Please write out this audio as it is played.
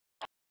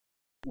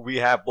We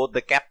have both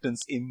the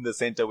captains in the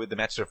center with the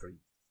match referee.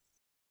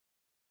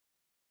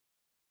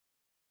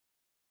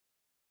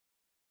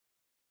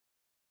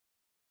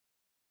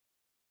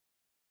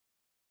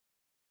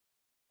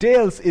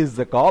 Tails is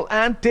the call,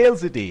 and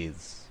tails it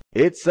is.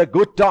 It's a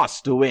good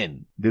toss to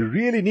win. They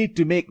really need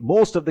to make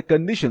most of the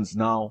conditions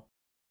now.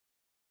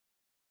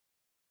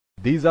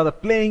 These are the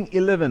playing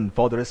 11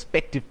 for the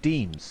respective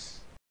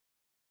teams.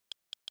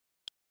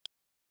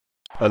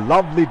 A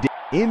lovely day.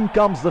 In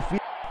comes the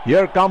field.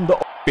 Here come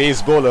the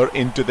Pace bowler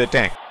into the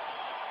tank.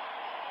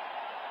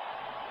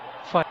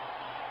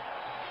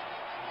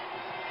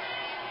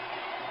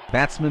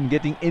 batsman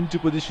getting into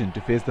position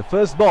to face the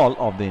first ball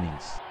of the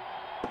innings.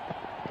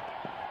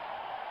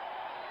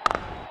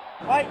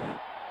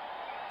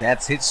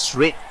 That's hit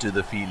straight to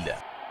the fielder.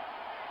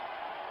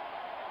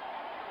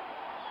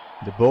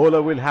 The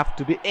bowler will have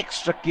to be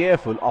extra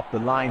careful of the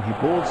line he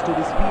bowls to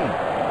this field.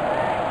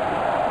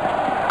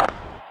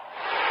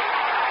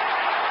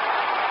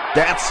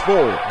 That's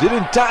 4.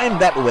 Didn't time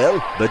that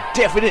well, but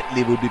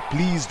definitely would be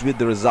pleased with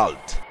the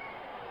result.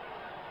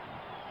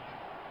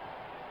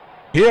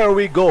 Here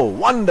we go.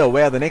 Wonder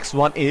where the next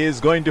one is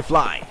going to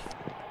fly.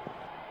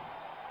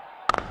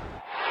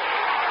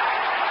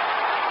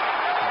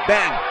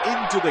 Bang!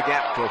 Into the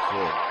gap for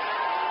 4.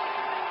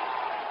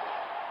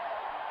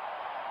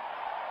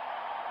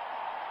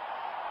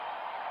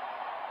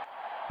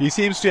 He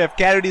seems to have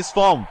carried his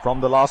form from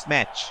the last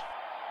match.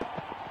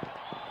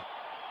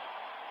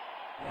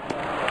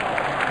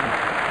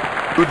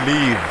 Good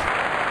leave.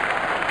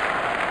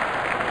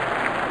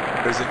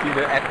 There's a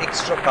fielder at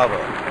extra cover.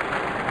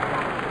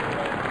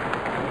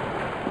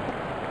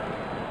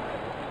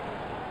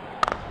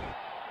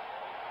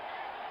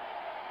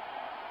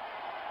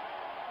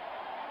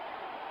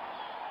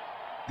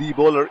 The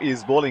bowler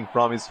is bowling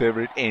from his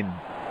favorite end.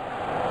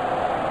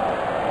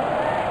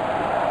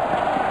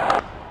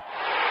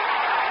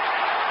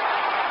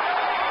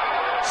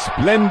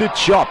 Splendid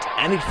shot,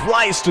 and it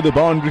flies to the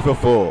boundary for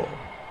 4.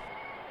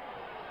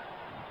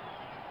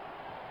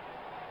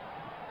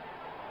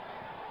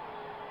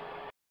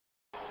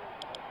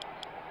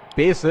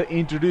 Pacer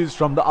introduced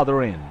from the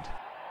other end.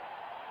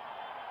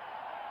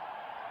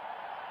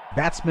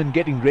 Batsman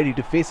getting ready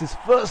to face his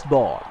first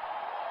ball.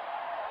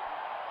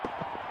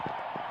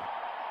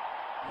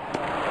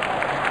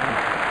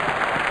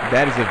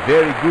 That is a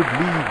very good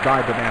lead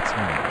by the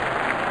batsman.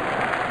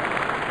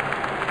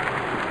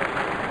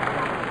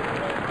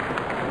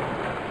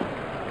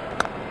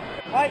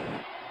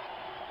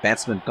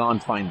 Batsman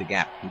can't find the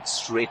gap. It's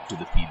straight to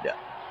the fielder.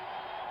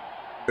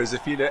 There's a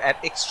fielder at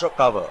extra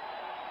cover.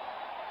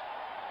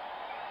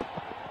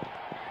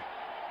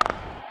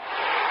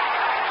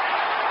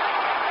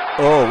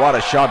 Oh, what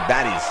a shot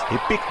that is. He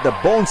picked the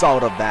bones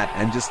out of that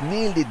and just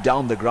nailed it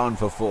down the ground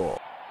for 4.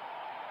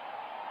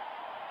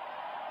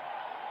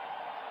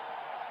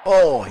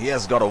 Oh, he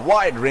has got a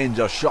wide range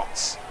of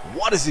shots.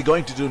 What is he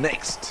going to do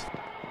next?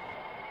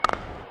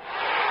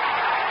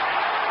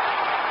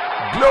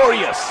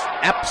 Glorious,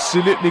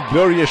 absolutely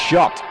glorious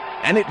shot,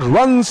 and it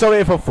runs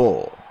away for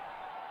 4.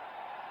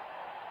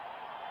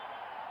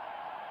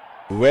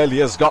 Well, he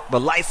has got the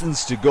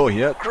license to go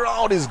here.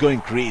 Crowd is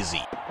going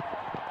crazy.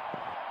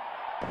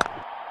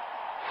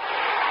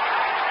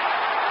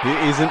 He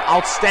is an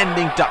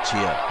outstanding touch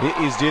here.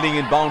 He is dealing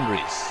in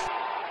boundaries.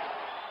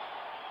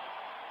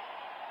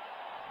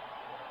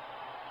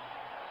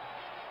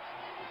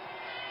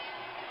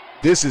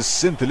 This is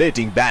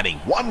scintillating batting.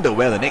 Wonder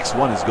where the next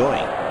one is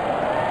going.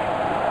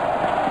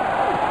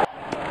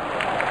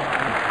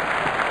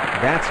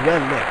 That's well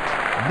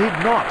left.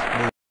 Need not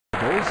play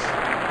those.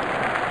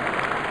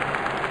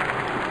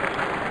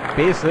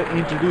 Pacer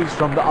introduced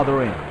from the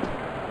other end.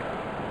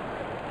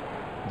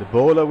 The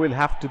bowler will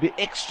have to be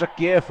extra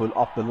careful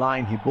of the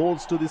line he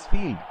bowls to this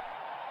field.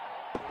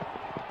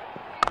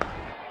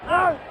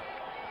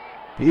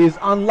 He is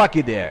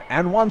unlucky there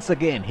and once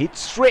again hit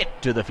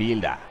straight to the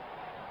fielder.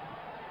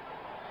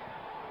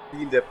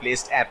 Fielder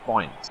placed at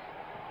point.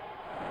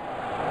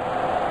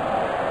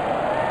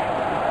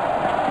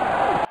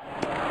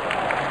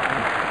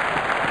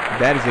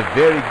 That is a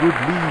very good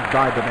lead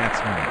by the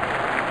batsman.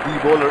 The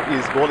bowler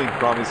is bowling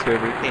from his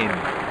favorite end.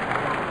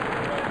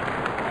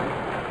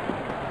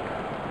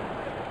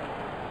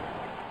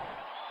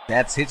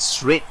 That's hit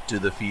straight to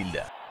the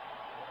fielder.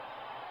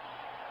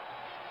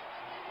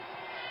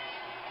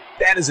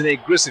 That is an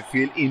aggressive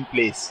field in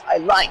place. I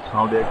like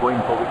how they're going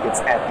for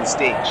wickets at this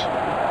stage.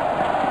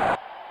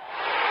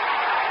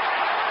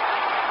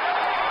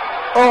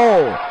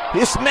 Oh,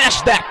 he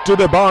smashed that to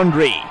the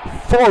boundary.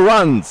 4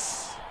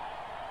 runs.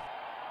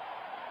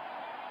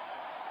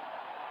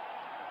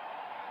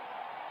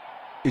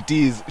 It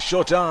is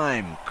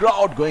showtime.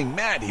 Crowd going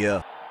mad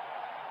here.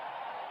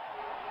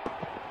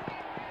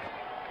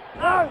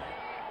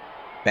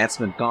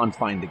 Batsman can't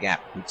find the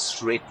gap. It's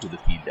straight to the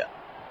fielder.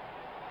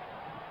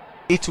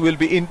 It will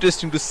be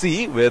interesting to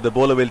see where the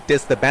bowler will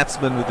test the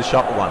batsman with the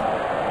short one.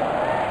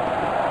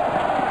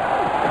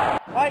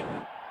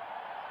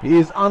 He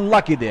is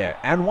unlucky there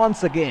and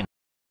once again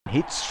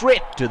hit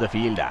straight to the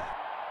fielder.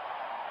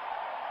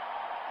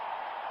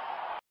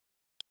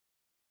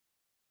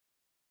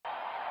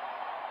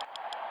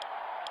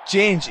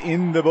 Change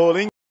in the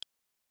bowling.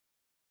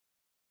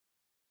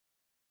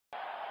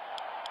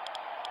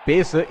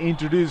 Pacer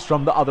introduced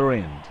from the other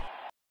end.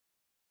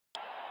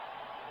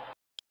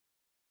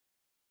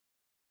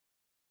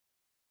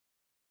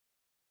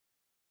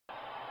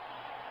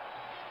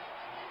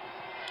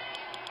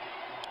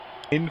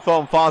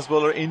 Inform fast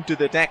bowler into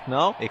the attack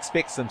now.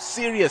 Expect some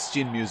serious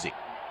chin music.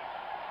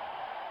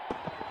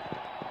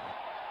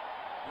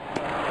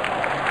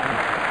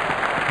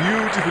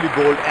 Beautifully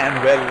bowled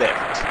and well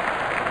left.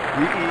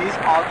 He is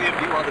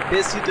arguably one of the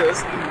best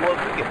hitters in world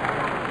cricket.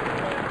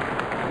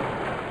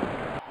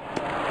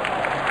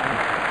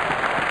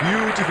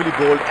 Beautifully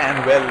bowled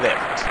and well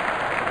left.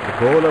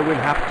 The bowler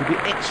will have to be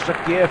extra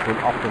careful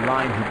of the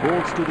line he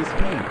bowls to this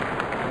field.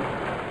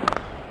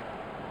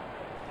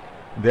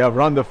 They have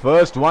run the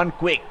first one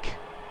quick.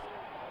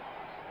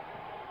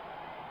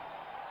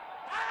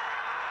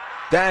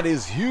 That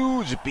is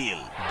huge appeal.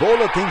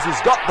 Bowler thinks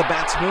he's got the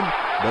batsman,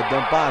 but the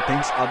umpire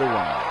thinks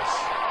otherwise.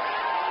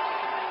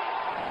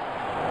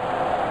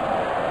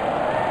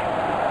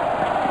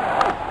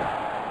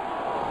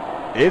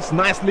 It's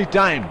nicely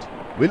timed.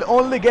 We'll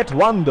only get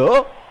one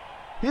though.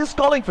 He's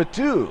calling for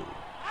two.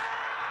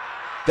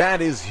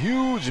 That is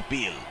huge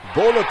appeal.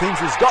 Bowler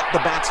thinks he's got the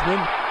batsman,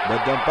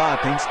 but the umpire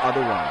thinks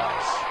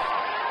otherwise.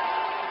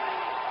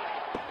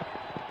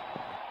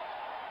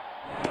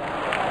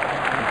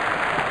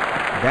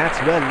 That's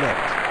well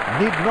left.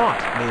 Need not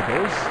play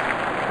those.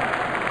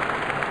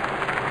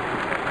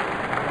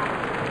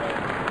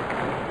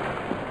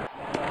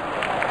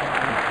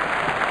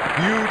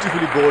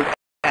 Beautifully bowled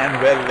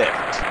and well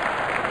left.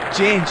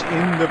 Change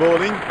in the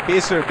bowling.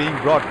 Pacer being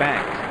brought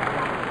back.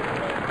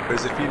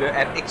 There's a fielder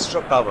at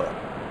extra cover.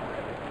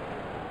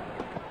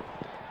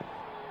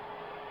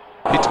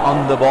 Hit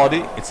on the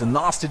body. It's a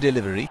nasty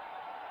delivery.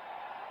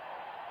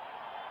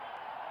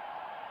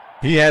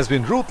 He has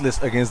been ruthless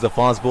against the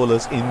fast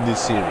bowlers in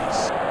this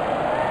series.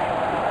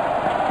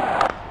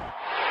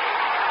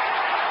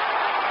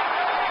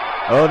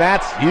 Oh,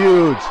 that's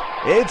huge.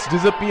 It's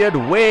disappeared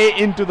way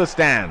into the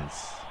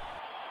stands.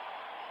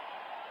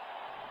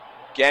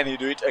 Can he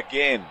do it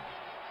again?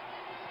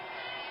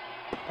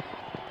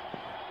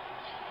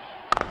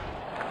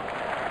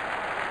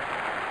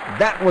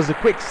 That was a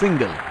quick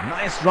single.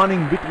 Nice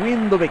running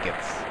between the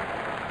wickets.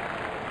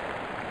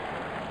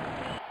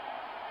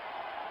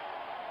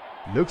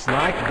 Looks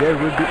like there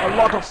will be a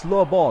lot of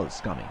slow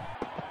balls coming.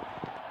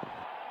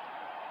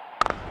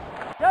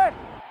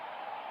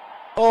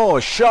 Oh,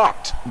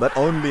 shocked, but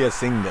only a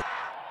single.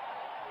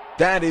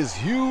 That is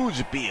huge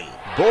appeal.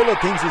 Bowler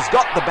thinks he's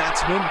got the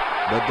batsman,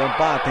 but the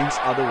umpire thinks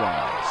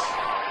otherwise.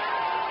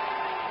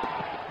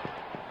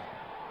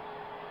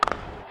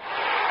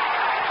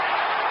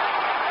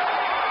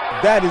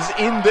 That is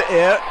in the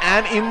air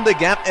and in the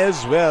gap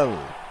as well.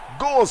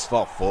 Goes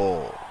for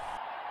four.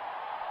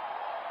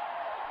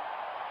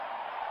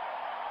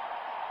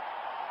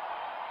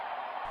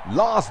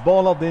 Last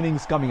ball of the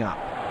innings coming up.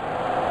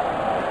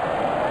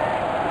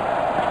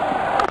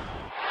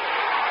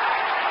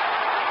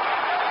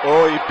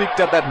 Oh, he picked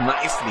up that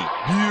nicely.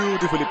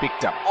 Beautifully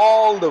picked up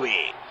all the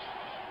way.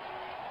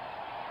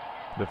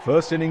 The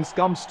first innings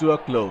comes to a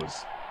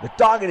close. The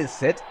target is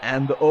set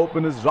and the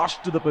openers rush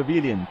to the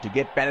pavilion to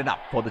get padded up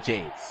for the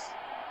chase.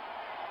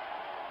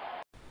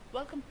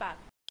 Welcome back.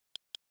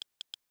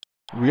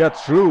 We are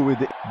through with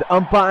the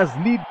umpire's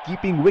lead,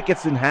 keeping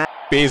wickets in hand.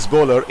 Pace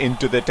bowler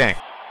into the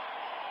attack.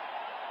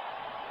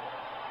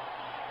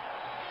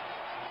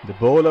 The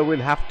bowler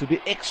will have to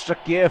be extra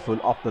careful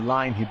of the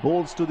line he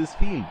bowls to this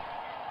field.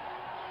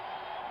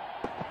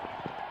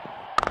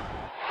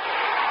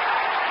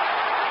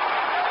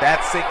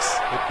 That's six.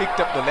 He picked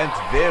up the length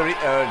very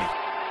early.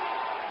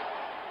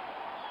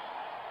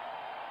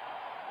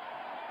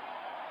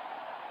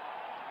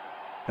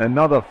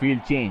 Another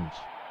field change.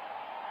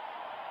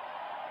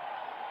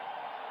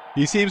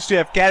 He seems to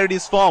have carried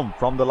his form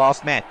from the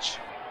last match.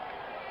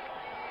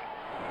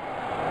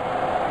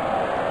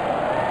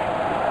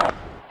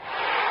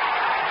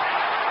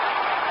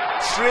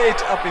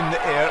 Straight up in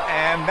the air,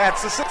 and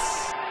that's a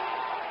six.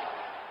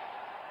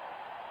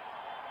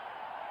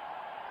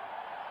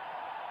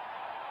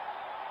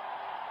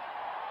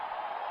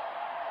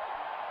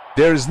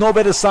 There is no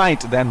better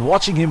sight than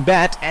watching him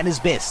bat at his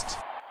best.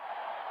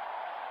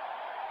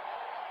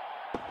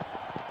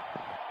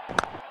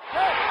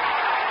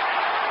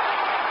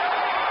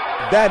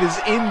 That is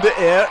in the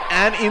air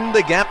and in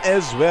the gap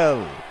as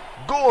well.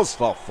 Goes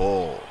for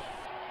four.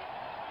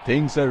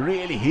 Things are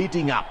really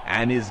heating up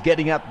and he's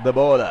getting at the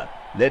bowler,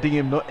 letting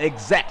him know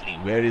exactly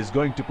where he's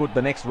going to put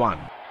the next one.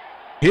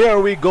 Here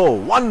we go.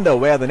 Wonder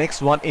where the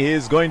next one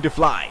is going to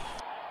fly.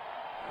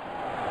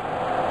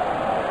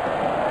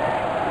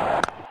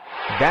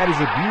 That is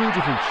a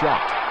beautiful shot.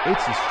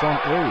 It's a strong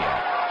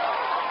area.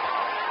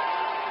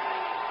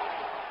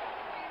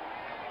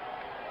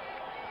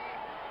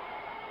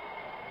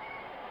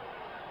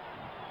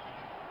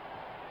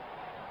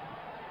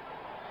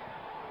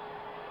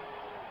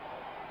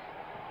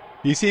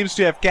 He seems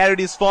to have carried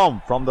his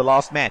form from the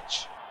last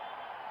match.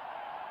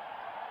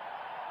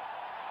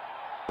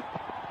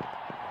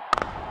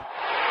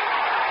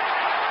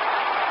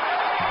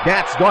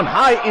 That's gone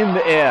high in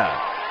the air.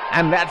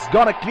 And that's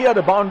gonna clear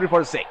the boundary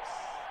for 6.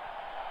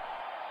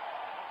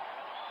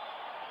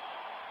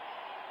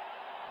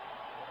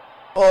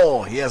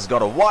 Oh, he has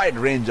got a wide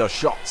range of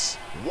shots.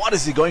 What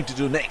is he going to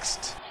do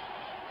next?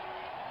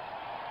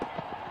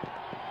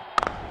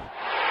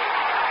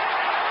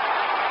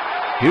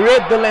 He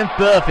read the length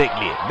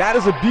perfectly. That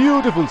is a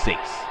beautiful 6.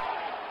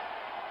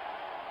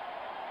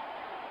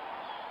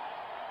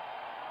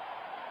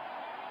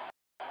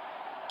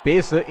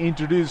 Pacer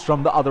introduced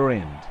from the other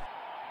end.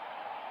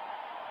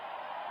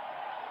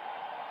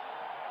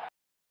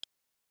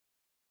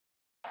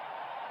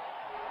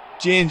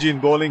 Change in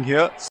bowling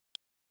here.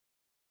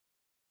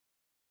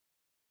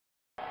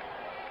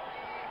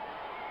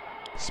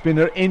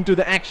 Spinner into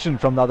the action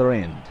from the other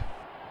end.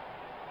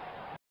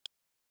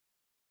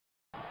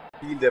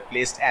 Fielder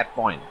placed at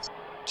point.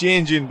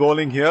 Change in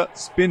bowling here.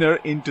 Spinner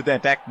into the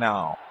attack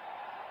now.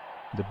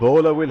 The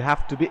bowler will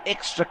have to be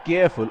extra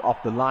careful of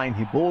the line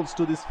he bowls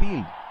to this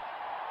field.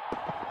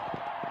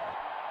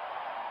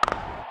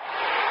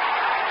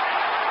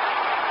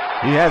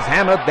 He has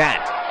hammered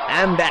that,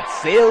 and that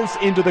sails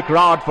into the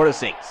crowd for a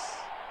 6.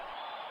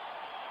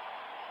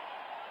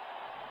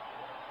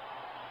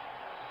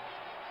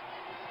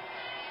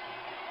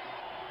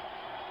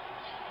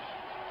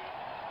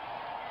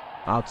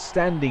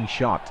 Outstanding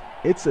shot.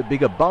 It's a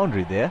bigger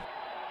boundary there.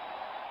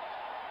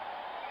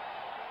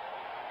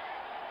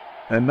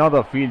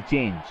 Another field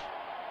change.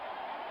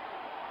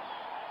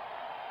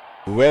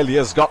 Well, he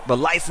has got the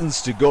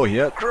license to go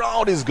here.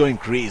 Crowd is going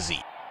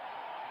crazy.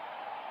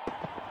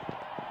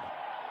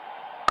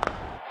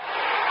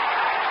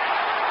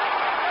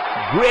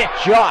 Great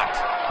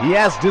shot. He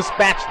has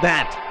dispatched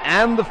that,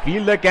 and the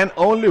fielder can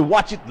only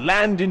watch it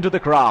land into the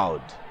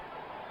crowd.